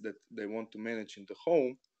appliance that they want to manage in the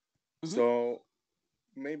home. So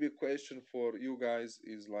maybe a question for you guys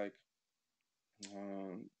is like,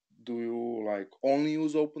 do you like only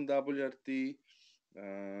use OpenWRT,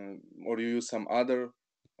 or you use some other,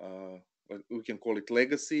 we can call it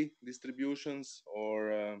legacy distributions,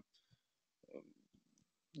 or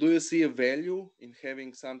do you see a value in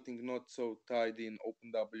having something not so tied in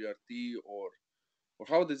OpenWRT, or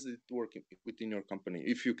how does it work within your company,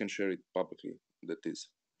 if you can share it publicly, that is?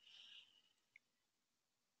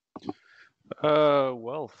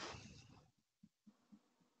 Well,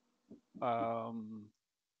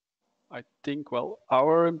 I think, well,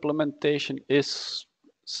 our implementation is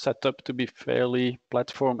set up to be fairly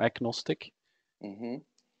platform agnostic.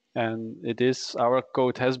 And it is, our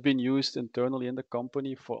code has been used internally in the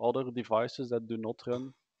company for other devices that do not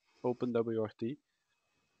run OpenWRT.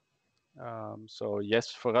 So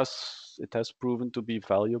yes, for us, it has proven to be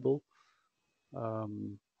valuable. Of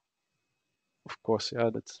course, yeah,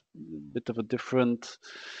 that's a bit of a different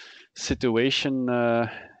situation.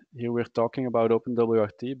 Here we're talking about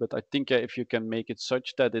OpenWRT, but I think if you can make it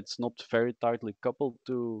such that it's not very tightly coupled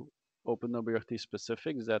to OpenWRT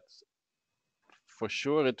specifics, that for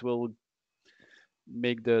sure it will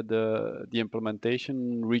make the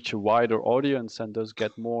implementation reach a wider audience and thus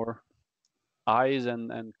get more eyes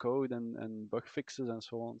and code and bug fixes and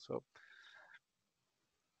so on. So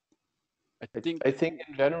I think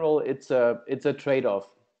in general it's a trade-off,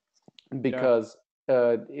 because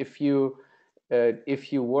if you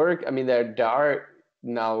work, I mean, there are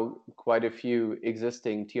now quite a few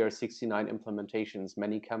existing TR69 implementations.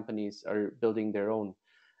 Many companies are building their own,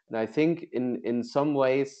 and I think in some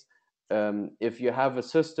ways, if you have a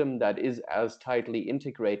system that is as tightly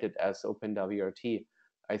integrated as OpenWRT,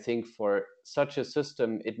 I think for such a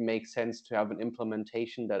system it makes sense to have an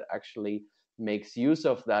implementation that actually makes use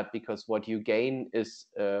of that, because what you gain is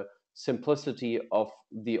simplicity of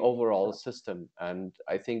the overall system. And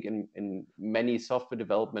I think in many software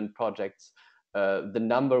development projects, the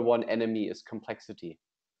number one enemy is complexity.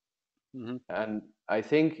 And I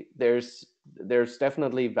think there's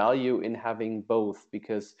definitely value in having both,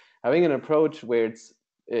 because having an approach where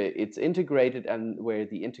it's integrated and where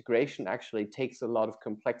the integration actually takes a lot of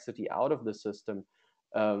complexity out of the system,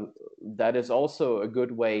 that is also a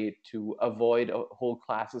good way to avoid whole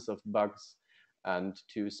classes of bugs and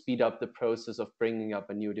to speed up the process of bringing up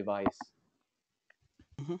a new device.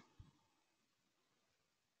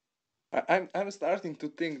 I'm starting to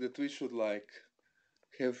think that we should like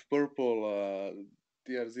have prpl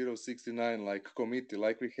TR069 like committee,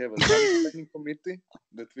 like we have a planning committee,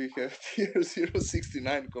 that we have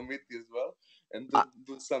TR069 committee as well, and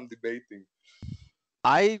do some debating.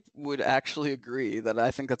 I would actually agree that I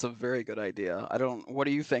think that's a very good idea. What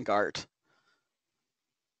do you think, Art?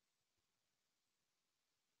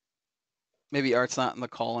 Maybe Art's not in the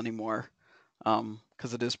call anymore,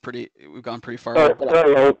 because it is we've gone pretty far. Sorry,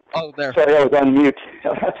 there. Sorry, I was on mute.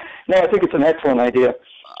 No, I think it's an excellent idea.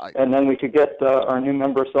 And then we could get our new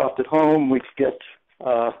MemberSoft at home. We could get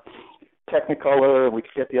Technicolor. We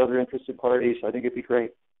could get the other interested parties. I think it'd be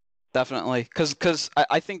great. Definitely, because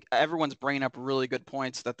I think everyone's bringing up really good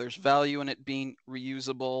points, that there's value in it being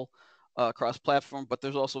reusable cross-platform, but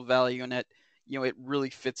there's also value in it. It really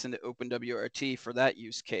fits into OpenWRT for that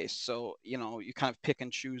use case. So, you kind of pick and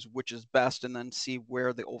choose which is best, and then see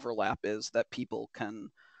where the overlap is that people can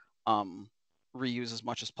reuse as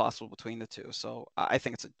much as possible between the two. So I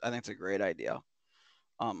think it's a great idea.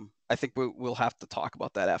 I think we'll have to talk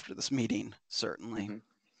about that after this meeting, certainly.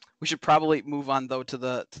 We should probably move on though to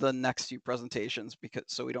the next few presentations,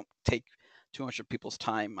 so we don't take too much of people's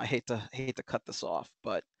time. I hate to cut this off,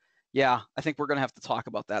 but yeah, I think we're gonna have to talk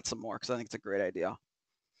about that some more, because I think it's a great idea.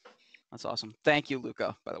 That's awesome. Thank you,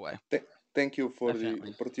 Luca, by the way. Thank you for the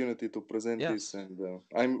opportunity to present this, and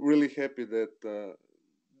I'm really happy that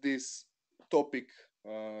this topic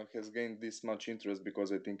has gained this much interest,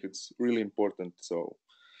 because I think it's really important. So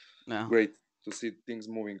No, great to see things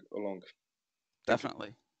moving along.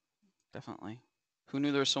 definitely, definitely. Who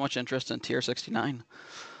knew there was so much interest in TR69?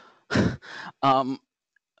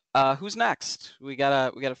 Who's next? We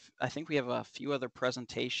got I think we have a few other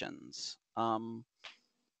presentations.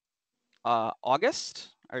 August,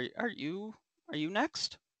 are you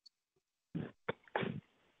next?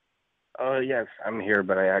 Yes, I'm here,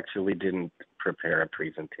 but I actually didn't prepare a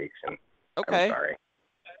presentation. Okay. I'm sorry.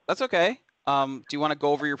 That's okay. Do you want to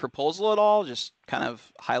go over your proposal at all? Just kind of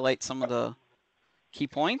highlight some of the key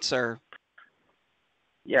points, or?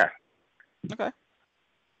 Yeah. Okay.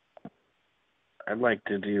 I'd like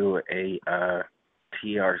to do a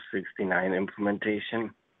TR69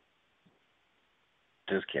 implementation.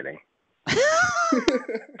 Just kidding.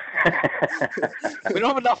 We don't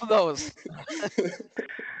have enough of those.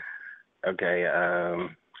 Okay.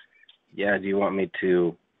 Yeah, do you want me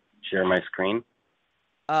to share my screen?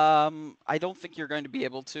 I don't think you're going to be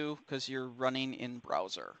able to, because you're running in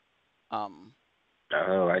browser.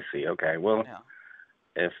 Oh, I see. Okay. Well, Yeah.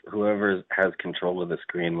 if whoever has control of the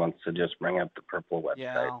screen wants to just bring up the prpl website,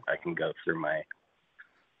 Yeah. I can go through my.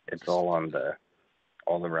 It's all on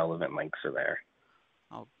all the relevant links are there.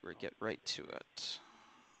 I'll get right to it.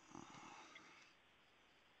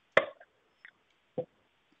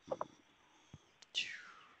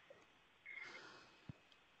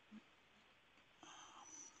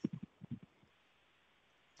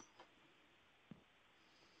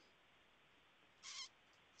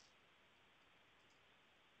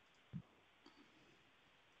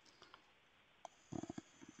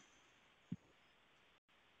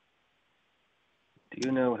 Do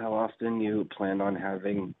you know how often you plan on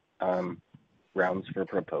having rounds for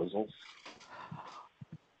proposals?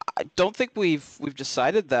 I don't think we've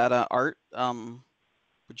decided that. Art,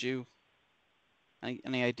 would you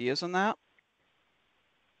any ideas on that?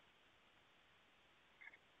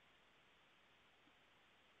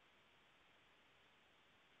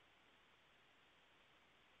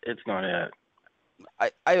 It's not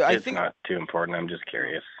I think not too important. I'm just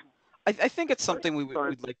curious. I think it's something we'd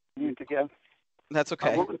like. Mute again. That's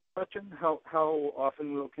okay. What was the question? How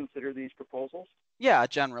often we'll consider these proposals? Yeah,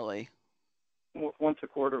 generally. Once a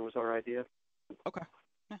quarter was our idea. Okay.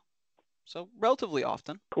 Yeah. So relatively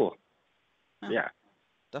often. Cool. Yeah.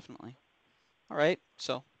 Definitely. All right.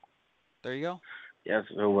 So there you go. Yeah.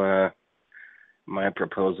 So my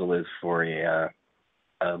proposal is for a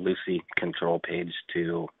Lucy control page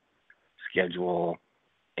to schedule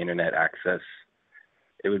internet access.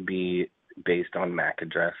 It would be based on MAC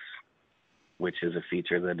address, which is a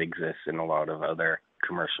feature that exists in a lot of other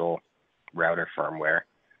commercial router firmware.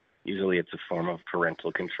 Usually it's a form of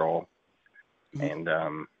parental control. Mm-hmm.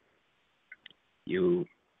 And you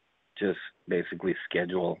just basically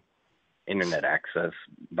schedule internet access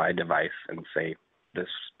by device and say this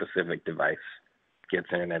specific device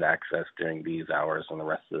gets internet access during these hours and the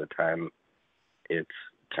rest of the time it's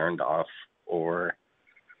turned off. Or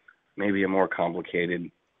maybe a more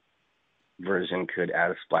complicated version could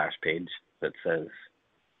add a splash page that says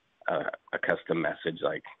a custom message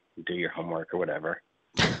like do your homework or whatever.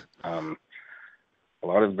 A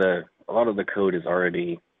lot of the code is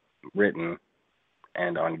already written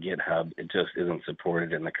and on GitHub. It just isn't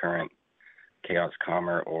supported in the current Chaos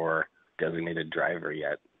Comma or designated driver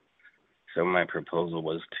yet. So my proposal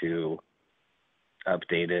was to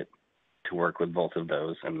update it to work with both of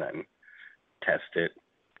those and then test it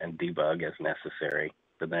and debug as necessary,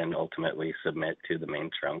 but then ultimately submit to the main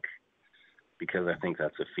trunk, because I think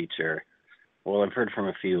that's a feature. Well, I've heard from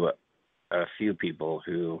a few people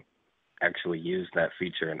who actually use that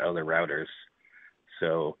feature in other routers,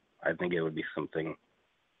 so I think it would be something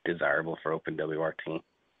desirable for OpenWRT.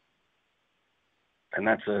 And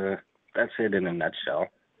that's it in a nutshell.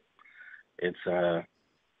 It's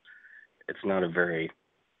not a very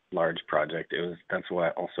large project. That's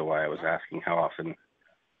why I was asking how often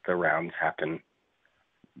the rounds happen.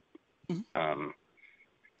 Mm-hmm.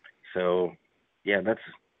 So yeah,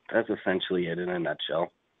 that's essentially it in a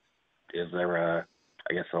nutshell. Is there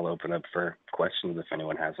I guess I'll open up for questions if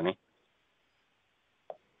anyone has any.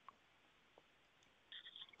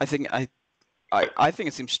 I think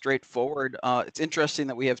it seems straightforward. It's interesting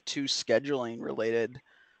that we have two scheduling related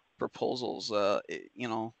proposals.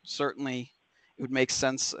 Certainly it would make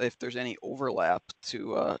sense if there's any overlap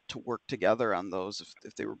to work together on those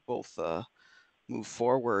if they were both move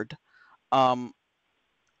forward. One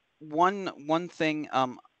thing,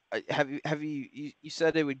 have you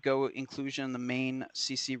said it would go inclusion in the main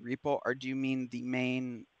CC repo, or do you mean the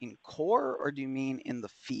main in core, or do you mean in the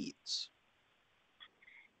feeds?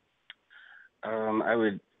 I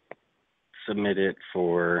would submit it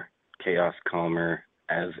for Chaos Calmer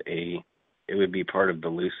as it would be part of the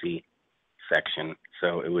Lucy section,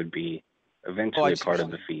 so it would be eventually part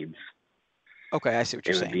of the feeds. Okay, I see what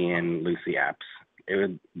you're saying. It would be in Lucy apps. It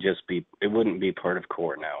would just be, it wouldn't be part of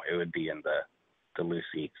core now. It would be in the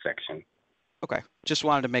Lucy section. Okay, just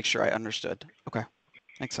wanted to make sure I understood. Okay,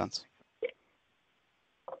 makes sense.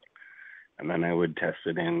 And then I would test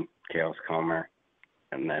it in Chaos Calmer,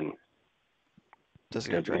 and then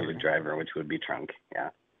designated driver, which would be trunk. Yeah.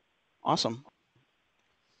 Awesome.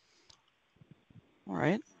 All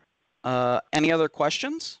right. Any other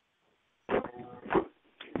questions?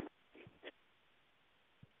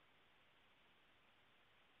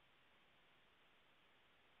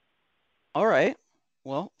 All right.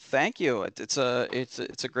 Well, thank you. It's a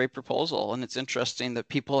great proposal, and it's interesting that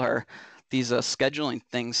people are these scheduling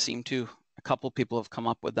things seem to a couple people have come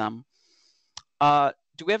up with them.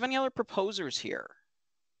 Do we have any other proposers here?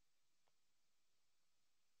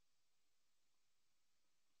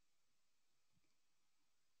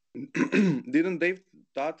 Didn't Dave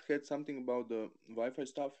Todd had something about the Wi-Fi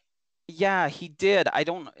stuff? Yeah, he did. I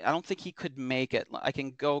don't think he could make it. I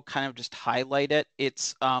can go kind of just highlight it.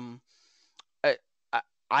 It's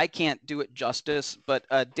I can't do it justice, but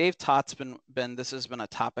Dave Tott's been this has been a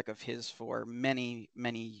topic of his for many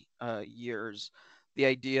years. The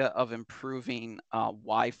idea of improving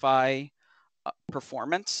Wi-Fi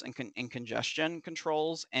performance and congestion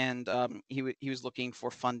controls, and he was looking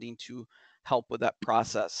for funding to help with that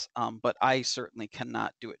process. But I certainly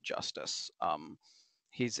cannot do it justice.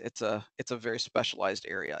 It's a very specialized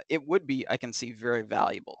area. It would be, I can see, very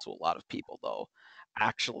valuable to a lot of people, though,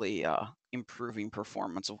 actually improving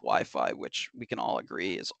performance of Wi-Fi, which we can all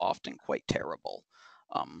agree is often quite terrible.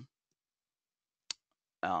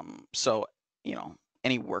 So, you know,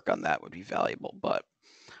 any work on that would be valuable. But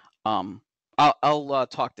I'll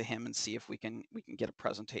talk to him and see if we can get a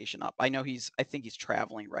presentation up. I know I think he's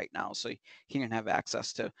traveling right now, so he didn't have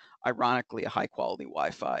access to, ironically, a high quality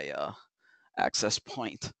Wi-Fi access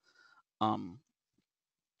point.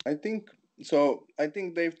 I think so. I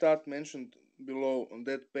think Dave Todd mentioned below on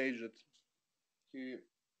that page that he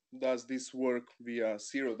does this work via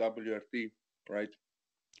 0WRT, right?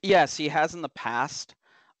 Yes, he has in the past.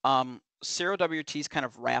 0WRT is kind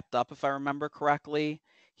of wrapped up, if I remember correctly.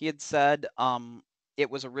 He had said it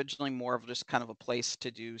was originally more of just kind of a place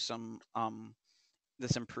to do some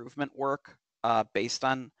this improvement work based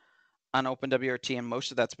on OpenWRT, and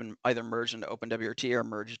most of that's been either merged into OpenWRT or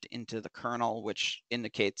merged into the kernel, which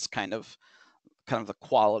indicates kind of the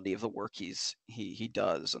quality of the work he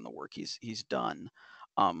does and the work he's done.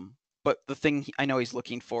 But the thing I know he's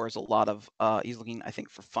looking for is a lot of he's looking, I think,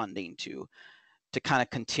 for funding to kind of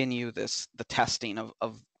continue the testing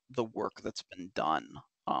of the work that's been done,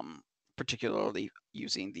 particularly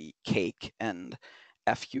using the cake and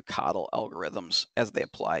FQ-CODL algorithms as they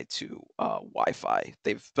apply to Wi-Fi.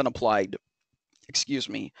 They've been applied, excuse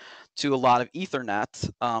me, to a lot of Ethernet,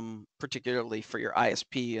 particularly for your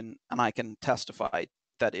ISP, and I can testify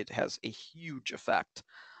that it has a huge effect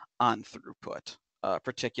on throughput,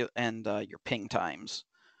 and your ping times.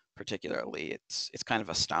 Particularly, it's kind of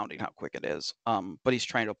astounding how quick it is. But he's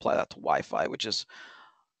trying to apply that to Wi-Fi, which is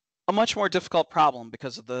a much more difficult problem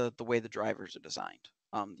because of the way the drivers are designed.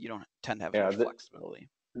 You don't tend to have much flexibility.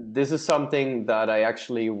 This is something that I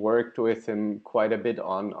actually worked with him quite a bit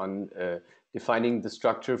on defining the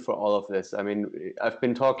structure for all of this. I mean, I've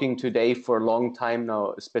been talking to Dave for a long time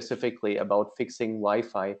now, specifically about fixing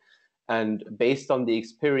Wi-Fi. And based on the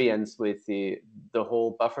experience with the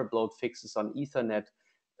whole buffer bloat fixes on Ethernet,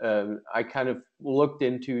 I kind of looked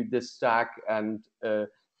into this stack and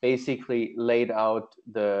basically laid out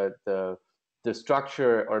the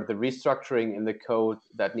structure or the restructuring in the code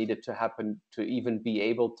that needed to happen to even be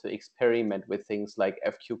able to experiment with things like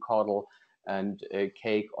FQ-CODL and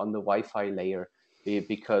cake on the Wi-Fi layer.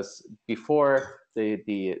 Because before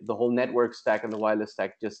the whole network stack and the wireless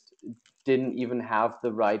stack just didn't even have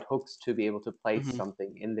the right hooks to be able to place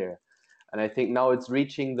something in there. And I think now it's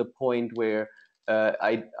reaching the point where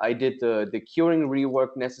I did the curing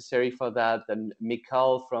rework necessary for that. Then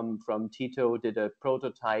Mikhail from Tito did a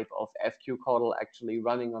prototype of FQ-CODL actually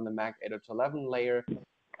running on the Mac 811 layer.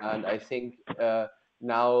 And I think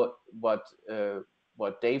now what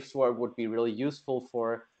Dave's work would be really useful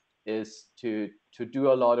for is to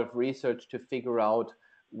do a lot of research to figure out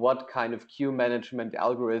what kind of queue management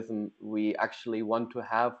algorithm we actually want to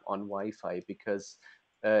have on Wi-Fi, because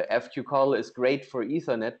FQ-CODL is great for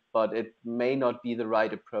Ethernet, but it may not be the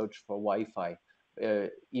right approach for Wi-Fi,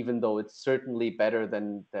 even though it's certainly better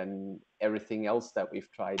than everything else that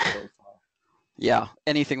we've tried so far. Yeah,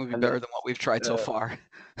 anything would be better than what we've tried so far.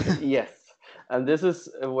 Yes, and this is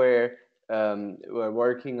where we're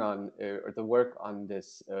working on, or the work on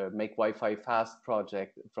this Make Wi-Fi Fast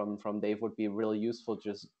project from Dave would be really useful,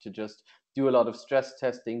 just to do a lot of stress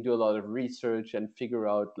testing, do a lot of research, and figure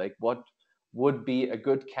out like what would be a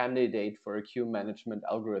good candidate for a queue management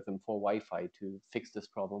algorithm for Wi-Fi to fix this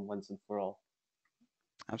problem once and for all.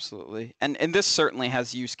 Absolutely, and this certainly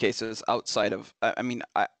has use cases outside of. I mean,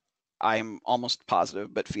 I'm almost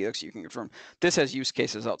positive, but Felix, you can confirm, this has use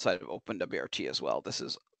cases outside of OpenWRT as well. This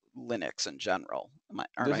is Linux in general. Am I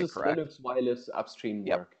correct? This is Linux wireless upstream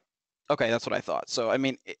work. Okay, that's what I thought. So, I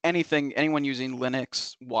mean, anyone using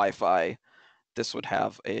Linux Wi-Fi, this would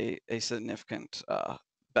have a significant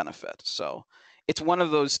benefit. So, it's one of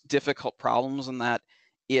those difficult problems in that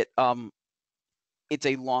it's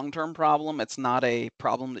a long-term problem. It's not a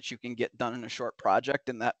problem that you can get done in a short project,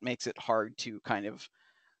 and that makes it hard to kind of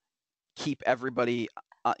keep everybody,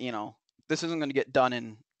 you know, this isn't going to get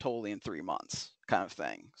done totally in 3 months kind of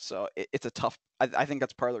thing. So it's a tough, I think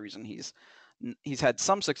that's part of the reason he's had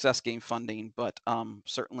some success getting funding, but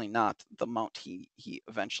certainly not the amount he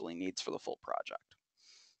eventually needs for the full project.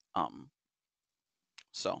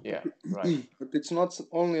 So yeah, right. But it's not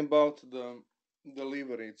only about the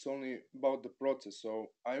delivery, it's only about the process. So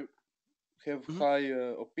I have high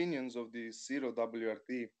opinions of the Zero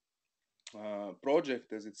WRT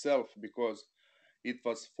project as itself, because it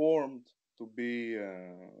was formed to be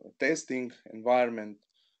a testing environment,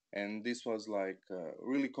 and this was like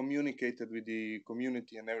really communicated with the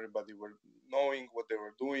community, and everybody were knowing what they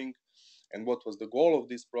were doing and what was the goal of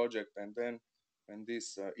this project. And then when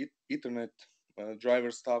this Ethernet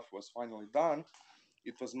driver stuff was finally done,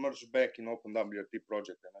 it was merged back in OpenWRT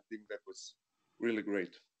project, and I think that was really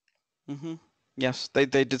great. Yes, they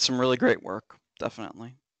did some really great work,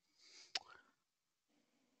 definitely.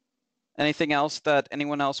 Anything else that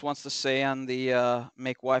anyone else wants to say on the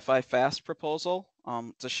Make Wi-Fi Fast proposal?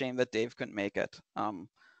 It's a shame that Dave couldn't make it,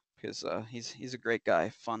 because he's a great guy,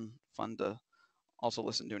 fun to also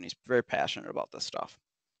listen to, and he's very passionate about this stuff.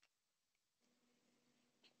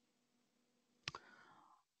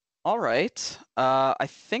 All right, I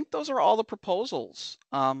think those are all the proposals.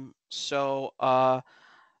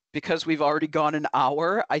 Because we've already gone an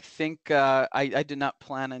hour, I think I did not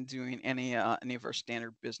plan on doing any of our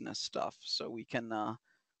standard business stuff, so we can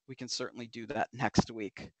certainly do that next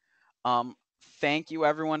week. Thank you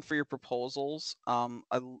everyone for your proposals.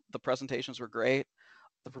 The presentations were great.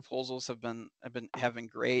 The proposals have been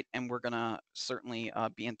great, and we're gonna certainly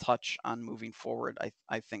be in touch on moving forward.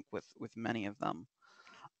 I think with many of them.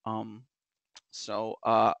 So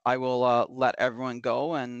I will let everyone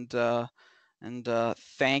go, and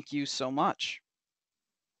thank you so much.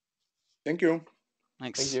 Thank you.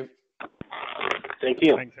 Thanks. Thank you. Thank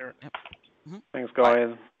you. Thanks, Eric. Yep. Thanks,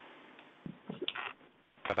 guys.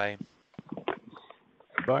 Bye-bye.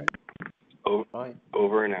 Bye.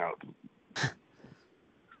 Over and out.